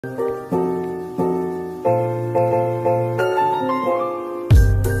Besties,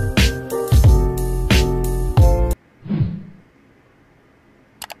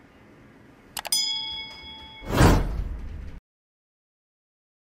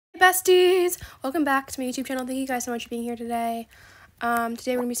 welcome back to my YouTube channel. Thank you guys so much for being here today.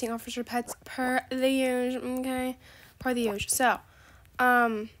 Today we're gonna be seeing Officer Pets per the usual. Okay, per the usual. So,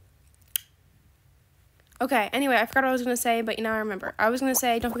 okay. Anyway, I forgot what I was gonna say, but now I remember. I was gonna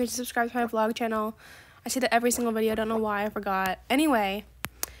say don't forget to subscribe to my vlog channel. I say that every single video. I don't know why I forgot. Anyway,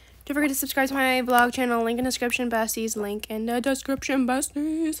 don't forget to subscribe to my vlog channel. Link in the description, besties. Link in the description,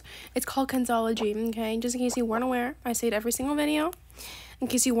 besties. It's called Kenzology. Okay, just in case you weren't aware, I say it every single video. In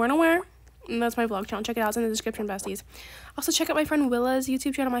case you weren't aware, that's my vlog channel. Check it out. It's in the description, besties. Also, check out my friend Willa's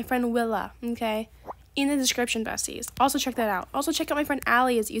YouTube channel. My friend Willa, okay? In the description, besties. Also, check that out. Also, check out my friend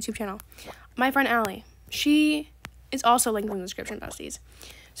Allie's YouTube channel. My friend Allie. She is also linked in the description, besties.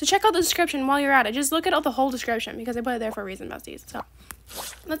 So, check out the description while you're at it. Just look at the whole description because I put it there for a reason, besties. So,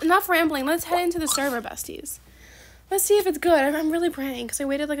 enough rambling. Let's head into the server, besties. Let's see if it's good. I'm really praying because I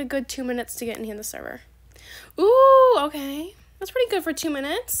waited like a good 2 minutes to get in here in the server. Ooh, okay. That's pretty good for 2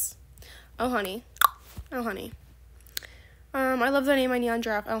 minutes. Oh, honey. Oh, honey. I love the name my neon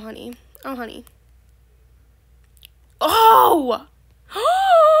giraffe. Oh, honey. Oh, honey. Oh!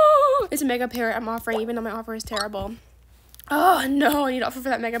 It's a mega parrot I'm offering, even though my offer is terrible. Oh, no. I need to offer for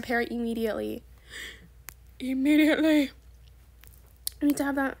that mega parrot immediately. Immediately. I need to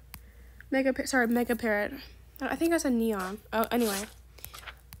have that mega parrot. I think I said neon. Oh, anyway.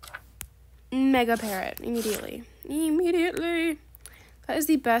 Mega parrot. Immediately. Immediately. That is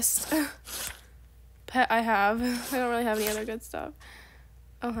the best pet I have. I don't really have any other good stuff.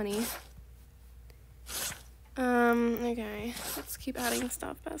 Oh, honey. Okay. Let's keep adding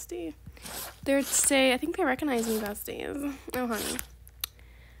stuff, bestie. I think they recognize me, besties. Oh, honey.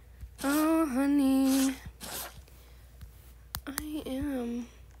 Oh, honey. I am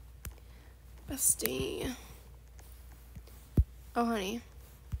bestie. Oh, honey.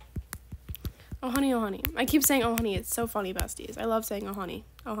 Oh, honey, oh, honey. I keep saying, oh, honey. It's so funny, besties. I love saying, oh, honey.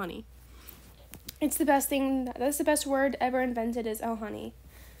 Oh, honey. It's the best thing. That's the best word ever invented is, oh, honey.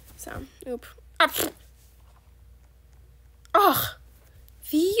 So, oop. Ugh.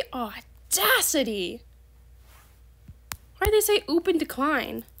 The audacity. Why did they say oop and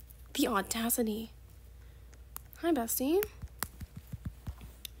decline? The audacity. Hi, bestie.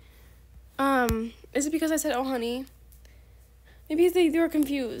 Is it because I said, oh, honey? Maybe they were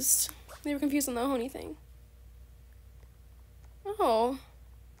confused. They were confused on the honey thing. Oh.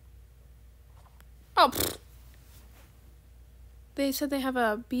 Oh. Pfft. They said they have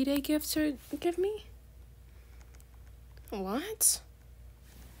a B-Day gift to give me? What?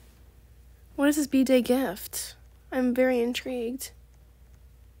 What is this B-Day gift? I'm very intrigued.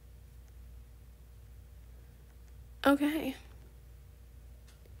 Okay.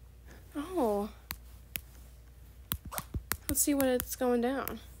 Oh. Let's see what it's going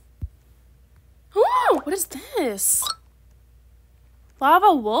down. Oh, what is this?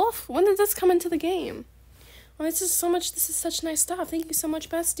 Lava wolf? When did this come into the game? Oh, this is such nice stuff. Thank you so much,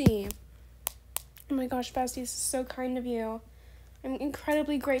 bestie. Oh my gosh, bestie, this is so kind of you. I'm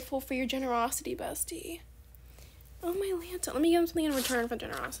incredibly grateful for your generosity, bestie. Oh, my Lanta. Let me give him something in return for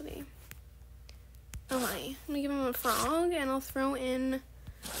generosity. Oh, hi. Let me give him a frog, and I'll throw in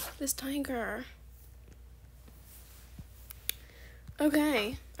this tiger.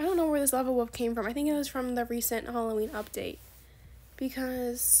 Okay, I don't know where this lava wolf came from. I think it was from the recent Halloween update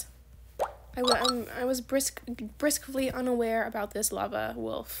because I was briskly unaware about this lava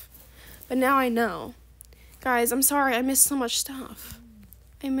wolf, but now I know. Guys, I'm sorry, I missed so much stuff.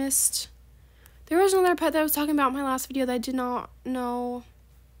 There was another pet that I was talking about in my last video that I did not know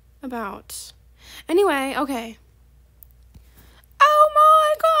about. Anyway, okay. Oh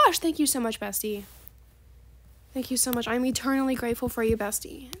my gosh, thank you so much, bestie. Thank you so much. I'm eternally grateful for you,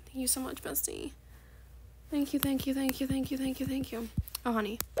 bestie. Thank you so much, bestie. Thank you, thank you, thank you, thank you, thank you, thank you. Oh,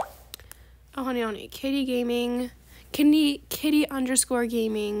 honey. Oh, honey, honey. Kitty Gaming. Kitty underscore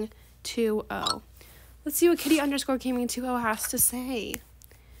gaming 20. Let's see what Kitty underscore gaming 20 has to say.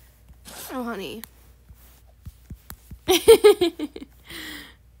 Oh, honey.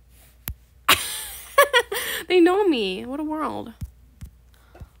 They know me. What a world.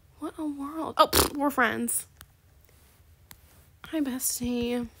 What a world. Oh, we're friends. Hi,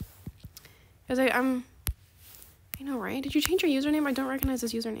 bestie. Because I know, right? Did you change your username? I don't recognize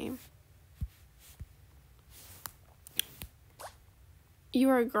this username. You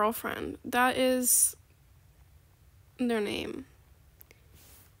are a girlfriend. That is their name.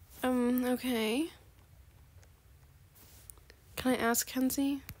 Okay. Can I ask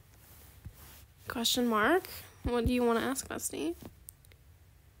Kenzie? Question mark? What do you want to ask, bestie?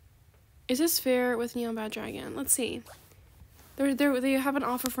 Is this fair with Neon Bad Dragon? Let's see. They have an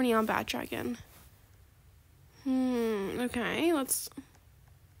offer for Neon Bad Dragon. Okay, let's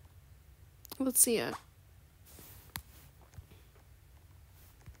see it.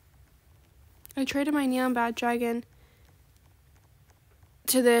 I traded my Neon Bad Dragon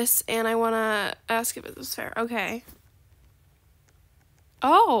to this, and I want to ask if it was fair. Okay.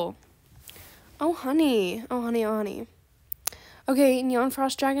 Oh, honey. Oh, honey, oh, honey. Okay, Neon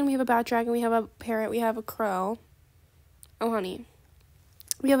Frost Dragon, we have a Bat Dragon, we have a Parrot, we have a Crow. Oh, honey.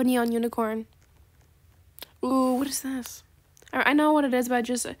 We have a Neon Unicorn. Ooh, what is this? I know what it is, but I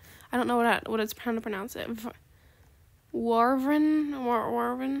don't know what it's how to pronounce it. Warven?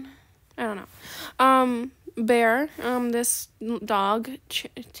 I don't know. Bear. This dog.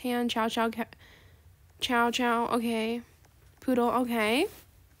 Tan Chow Chow. Okay. Poodle. Okay.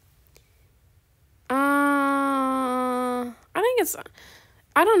 I think it's.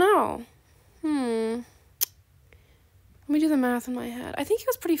 I don't know. Let me do the math in my head. I think it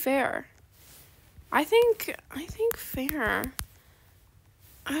was pretty fair. I think fair.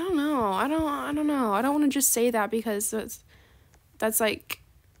 I don't know. I don't know. I don't want to just say that because that's like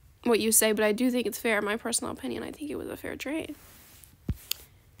what you say, but I do think it's fair. In my personal opinion, I think it was a fair trade.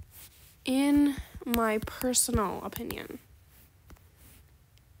 In my personal opinion,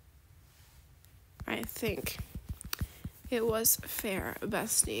 I think it was fair,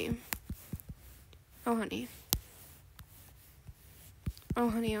 bestie. Oh, honey. Oh,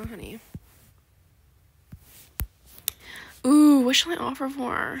 honey, oh, honey. Ooh, what shall I offer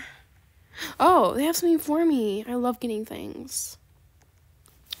for? Oh, they have something for me. I love getting things.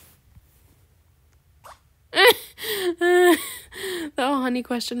 The oh honey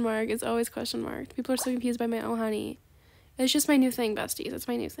question mark is always question marked. People are so confused by my oh honey. It's just my new thing, besties. It's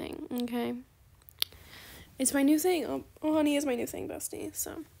my new thing, okay? It's my new thing. Oh honey is my new thing, bestie.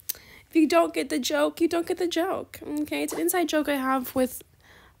 So, if you don't get the joke, you don't get the joke, okay? It's an inside joke I have with,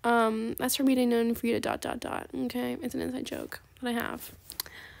 that's for me to know and for you to ... okay? It's an inside joke that I have.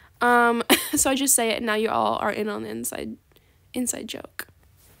 So I just say it and now you all are in on the inside joke.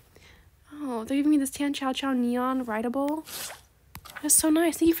 Oh, they're giving me this Tan Chow Chow neon writable. That's so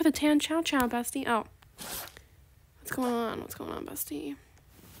nice. Thank you for the Tan Chow Chow, bestie. Oh. What's going on? What's going on, bestie?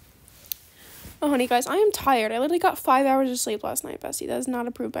 Oh, honey, guys, I am tired. I literally got 5 hours of sleep last night, bestie. That is not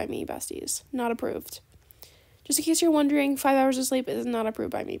approved by me, besties. Not approved. Just in case you're wondering, 5 hours of sleep is not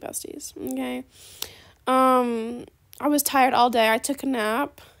approved by me, besties. Okay? I was tired all day. I took a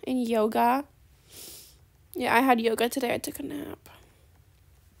nap in yoga. Yeah, I had yoga today. I took a nap.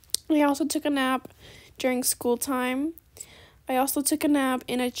 I also took a nap during school time. I also took a nap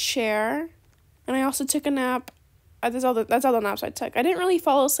in a chair. And I also took a nap. That's all the naps I took. I didn't really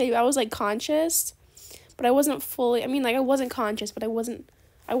fall asleep. I was, like, conscious. But I wasn't fully... I mean, like, I wasn't conscious, but I wasn't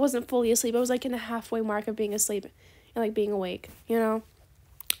fully asleep. I was, like, in the halfway mark of being asleep and, like, being awake, you know?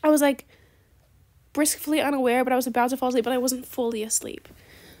 I was, like, briskly unaware, but I was about to fall asleep, but I wasn't fully asleep.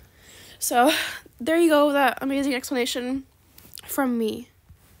 So, there you go, that amazing explanation from me.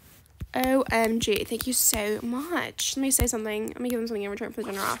 OMG, thank you so much. Let me say something. Let me give them something in return for the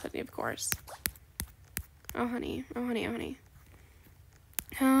generosity, of course. Oh, honey. Oh, honey. Oh, honey.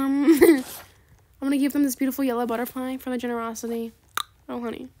 I'm gonna give them this beautiful yellow butterfly for the generosity. Oh,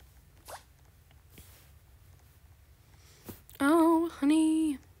 honey. Oh,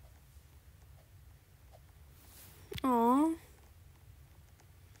 honey. Aw.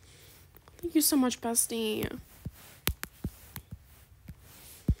 Thank you so much, bestie.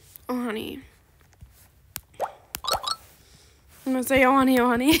 Oh, honey. I'm gonna say, oh, honey, oh,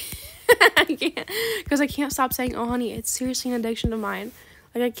 honey. I can't, because I can't stop saying, oh, honey. It's seriously an addiction of mine.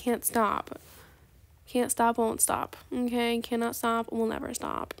 Like, I can't stop. Can't stop, won't stop. Okay? Cannot stop, will never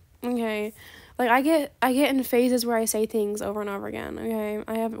stop. Okay? Like, I get in phases where I say things over and over again. Okay?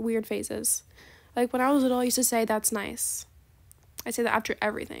 I have weird phases. Like, when I was little, I used to say, that's nice. I say that after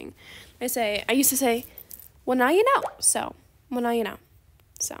everything. I used to say, well, now you know. So, well, now you know.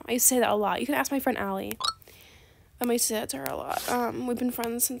 So, I used to say that a lot. You can ask my friend Allie. I used to say that to her a lot. We've been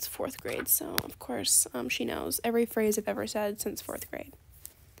friends since 4th grade, so, of course, she knows every phrase I've ever said since 4th grade.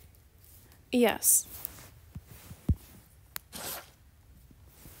 Yes.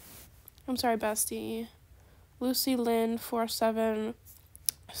 I'm sorry, bestie. Lucy Lynn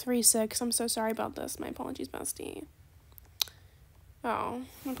 4736. I'm so sorry about this. My apologies, bestie. Oh,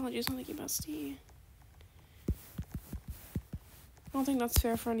 my apologies. Thank you, bestie. I don't think that's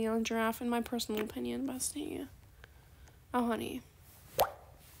fair for a neon giraffe, in my personal opinion, bestie. Oh, honey.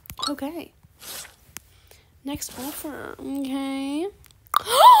 Okay. Next offer. Okay.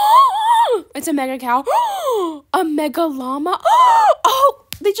 It's a mega cow. A mega llama. Oh,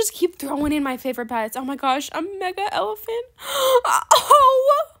 they just keep throwing in my favorite pets. Oh my gosh, a mega elephant.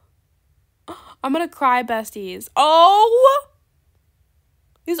 Oh, I'm gonna cry, besties. Oh,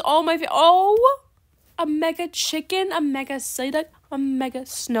 these are all my oh, a mega chicken, a mega silly duck, a mega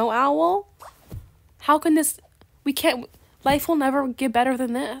snow owl. How can this? We can't. Life will never get better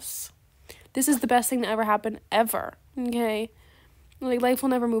than this. This is the best thing that ever happened ever. Okay, like life will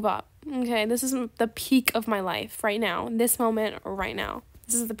never move up. Okay, this is the peak of my life right now. This moment right now.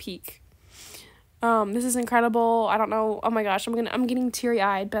 This is the peak. This is incredible. I don't know. Oh my gosh, I'm getting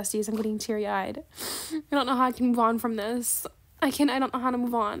teary-eyed, besties. I'm getting teary-eyed. I don't know how I can move on from this. I don't know how to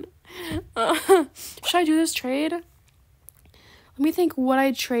move on. Should I do this trade? Let me think what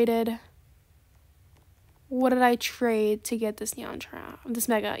I traded. What did I trade to get this neon giraffe? This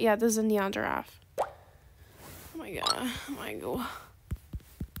mega. Yeah, this is a neon giraffe. Oh my god. Oh my god.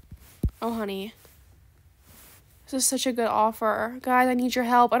 Oh, honey. This is such a good offer. Guys, I need your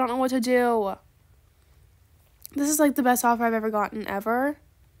help. I don't know what to do. This is like the best offer I've ever gotten ever.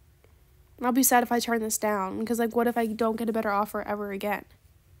 And I'll be sad if I turn this down. Because like, what if I don't get a better offer ever again?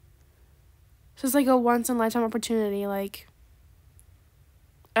 This is like a once-in-a-lifetime opportunity. Like,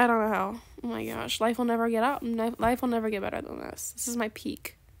 I don't know. Oh my gosh. Life will never get up. Life will never get better than this. This is my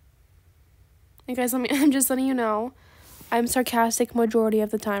peak. And guys, I'm just letting you know. I'm sarcastic majority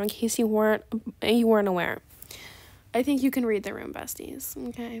of the time, in case you weren't aware. I think you can read the room, besties,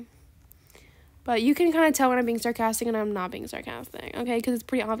 okay? But you can kind of tell when I'm being sarcastic and I'm not being sarcastic, okay? Because it's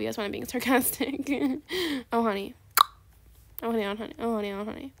pretty obvious when I'm being sarcastic. Oh, honey. Oh, honey, oh, honey, oh, honey, oh,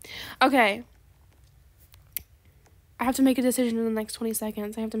 honey. Okay. I have to make a decision in the next 20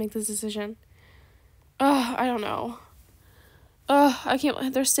 seconds. I have to make this decision. I don't know. I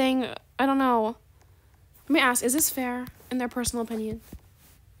can't, they're saying, I don't know. Let me ask, is this fair in their personal opinion?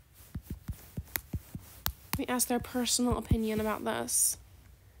 Let me ask their personal opinion about this.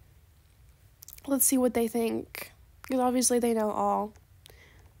 Let's see what they think. Because obviously they know all.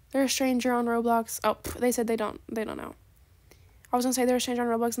 They're a stranger on Roblox. Oh, they said they don't know. I was gonna say they're a stranger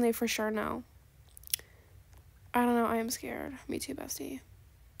on Roblox and they for sure know. I don't know, I am scared. Me too, bestie.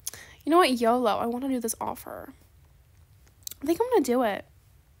 You know what, YOLO, I want to do this offer. I think I'm gonna do it.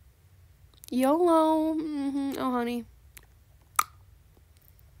 YOLO. Oh, honey.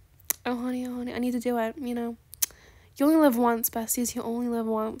 Oh, honey, oh, honey. I need to do it, you know. You only live once, besties. You only live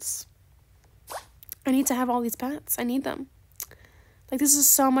once. I need to have all these pets. I need them. Like, this is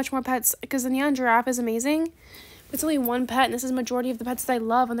so much more pets. Because the neon giraffe is amazing. But it's only one pet. And this is the majority of the pets that I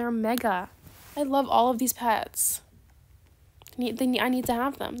love. And they're mega. I love all of these pets. I need to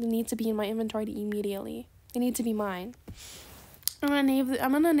have them. They need to be in my inventory immediately. They need to be mine. I'm gonna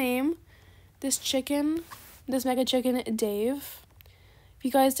name this mega chicken, Dave. If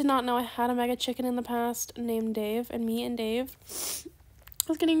you guys did not know, I had a mega chicken in the past named Dave, and me and Dave, I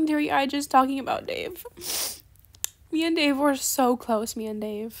was getting teary-eyed just talking about Dave. Me and Dave were so close, me and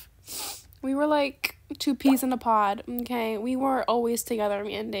Dave. We were like two peas in a pod, okay? We were always together,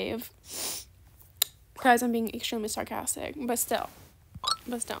 me and Dave. Guys, I'm being extremely sarcastic, but still.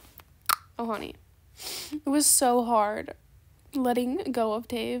 Oh, honey. It was so hard letting go of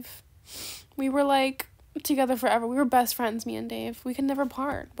Dave. We were like together forever. We were best friends, me and Dave. We could never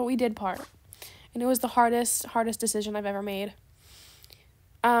part, but we did part. And it was the hardest decision I've ever made.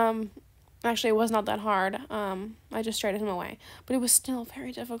 Actually, it was not that hard. I just traded him away. But it was still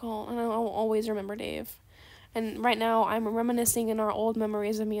very difficult, and I will always remember Dave. And right now, I'm reminiscing in our old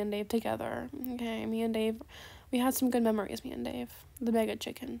memories of me and Dave together. Okay, me and Dave, we had some good memories, me and Dave. The mega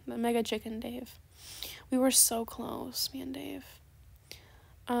chicken Dave. We were so close, me and Dave.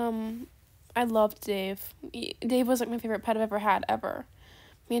 I loved Dave. Dave was like my favorite pet I've ever had, ever.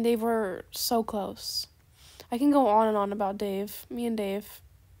 Me and Dave were so close. I can go on and on about Dave. Me and Dave.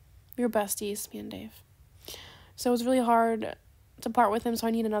 We were besties, me and Dave. So it was really hard to part with him, so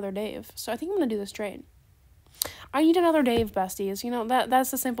I need another Dave. So I think I'm going to do this trade. I need another Dave, besties. You know,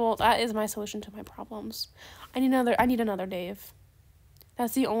 that is my solution to my problems. I need another Dave.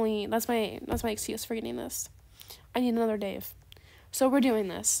 That's my excuse for getting this. I need another Dave. So we're doing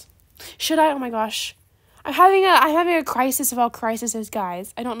this. Should I? Oh my gosh. I'm having a crisis of all crises,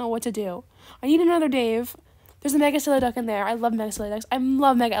 guys. I don't know what to do. I need another Dave. There's a mega silly duck in there. I love mega silly ducks. I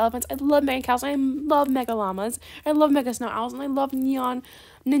love mega elephants. I love mega cows. I love mega llamas. I love mega snow owls. And I love neon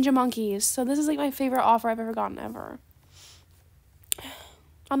ninja monkeys. So this is like my favorite offer I've ever gotten ever.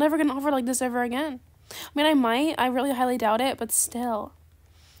 I'll never get an offer like this ever again. I mean, I might. I really highly doubt it. But still.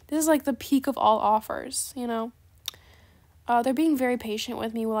 This is like the peak of all offers, you know. They're being very patient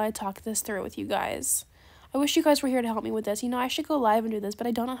with me while I talk this through with you guys. I wish you guys were here to help me with this. You know, I should go live and do this, but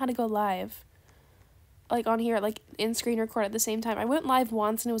I don't know how to go live. Like, on here, like, in screen record at the same time. I went live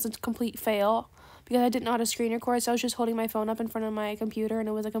once, and it was a complete fail. Because I didn't know how to screen record, so I was just holding my phone up in front of my computer, and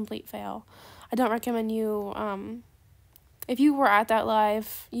it was a complete fail. I don't recommend you, if you were at that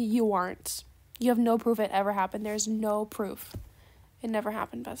live, you weren't. You have no proof it ever happened. There's no proof. It never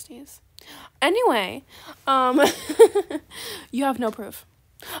happened, besties. Anyway, you have no proof.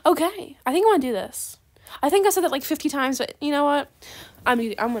 Okay, I think I want to do this. I think I said that like 50 times, but you know what? I'm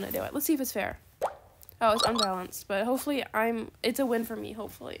going to do it. Let's see if it's fair. Oh, it's unbalanced, but hopefully it's a win for me,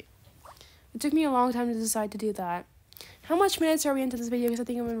 hopefully. It took me a long time to decide to do that. How much minutes are we into this video? Because I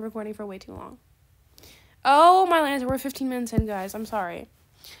think I've been recording for way too long. Oh, my lands, we're 15 minutes in, guys. I'm sorry.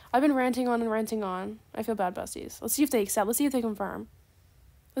 I've been ranting on and ranting on. I feel bad, besties. Let's see if they accept. Let's see if they confirm.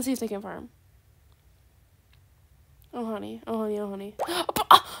 Let's see if they confirm. Oh, honey. Oh, honey. Oh, honey.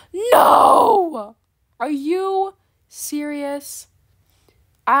 No! Are you serious?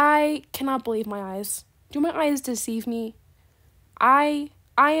 I cannot believe my eyes. Do my eyes deceive me? I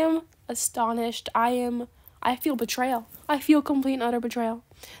am astonished. I feel betrayal. I feel complete and utter betrayal.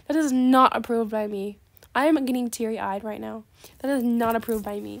 That is not approved by me. I am getting teary-eyed right now. That is not approved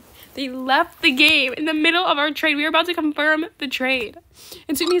by me. They left the game in the middle of our trade. We were about to confirm the trade.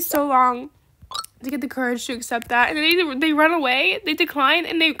 It took me so long to get the courage to accept that. And then they run away, they decline,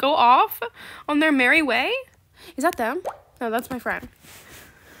 and they go off on their merry way. Is that them? No, that's my friend.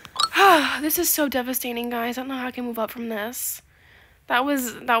 This is so devastating, guys. I don't know how I can move up from this. That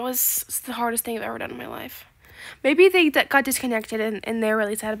was the hardest thing I've ever done in my life. Maybe they got disconnected and they're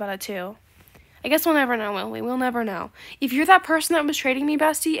really sad about it too. I guess we'll never know, will we? We'll never know. If you're that person that was trading me,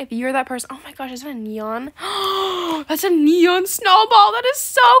 bestie, if you're that person... Oh my gosh, is that a neon? That's a neon snowball. That is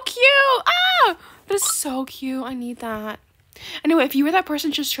so cute. Ah! That is so cute. I need that. Anyway, if you were that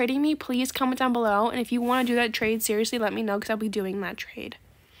person just trading me, please comment down below. And if you want to do that trade, seriously, let me know because I'll be doing that trade.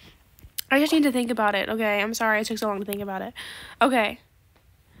 I just need to think about it, okay? I'm sorry it took so long to think about it. Okay.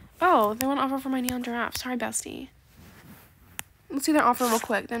 Oh, they want to offer for my neon giraffe. Sorry, bestie. Let's see their offer real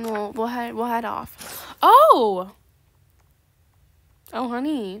quick, then we'll head off. Oh! Oh,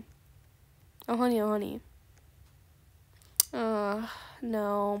 honey. Oh, honey, oh, honey.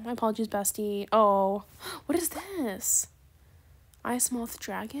 No. My apologies, bestie. Oh. What is this? Ice Moth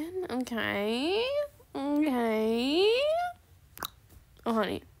Dragon? Okay. Okay. Oh,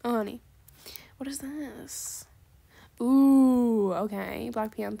 honey. Oh, honey. What is this? Ooh, okay.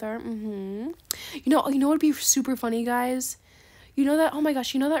 Black Panther. You know what would be super funny, guys? You know that, oh my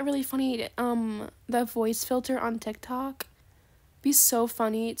gosh, you know that really funny, that voice filter on TikTok? It'd be so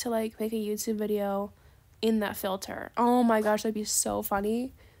funny to, like, make a YouTube video in that filter. Oh my gosh, that'd be so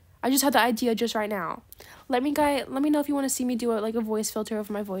funny. I just had the idea just right now. Let me know if you want to see me do like a voice filter of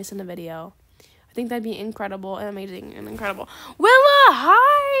my voice in the video. I think that'd be incredible and amazing and incredible. Willa,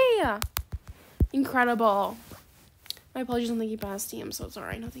 hi! Incredible. My apologies on thank you, bestie. I'm so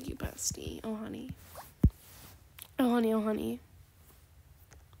sorry. No, thank you, bestie. Oh, honey. Oh, honey, oh, honey.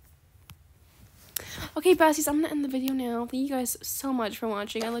 Okay, besties, I'm gonna end the video now. Thank you guys so much for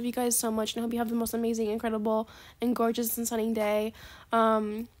watching. I love you guys so much, and I hope you have the most amazing, incredible, and gorgeous and sunny day.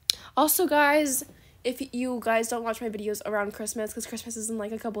 Also, guys, if you guys don't watch my videos around Christmas, because Christmas is in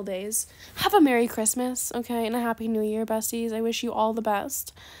like a couple days, have a Merry Christmas, okay, and a Happy New Year, besties. I wish you all the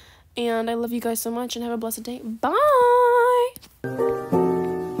best, and I love you guys so much, and have a blessed day. Bye!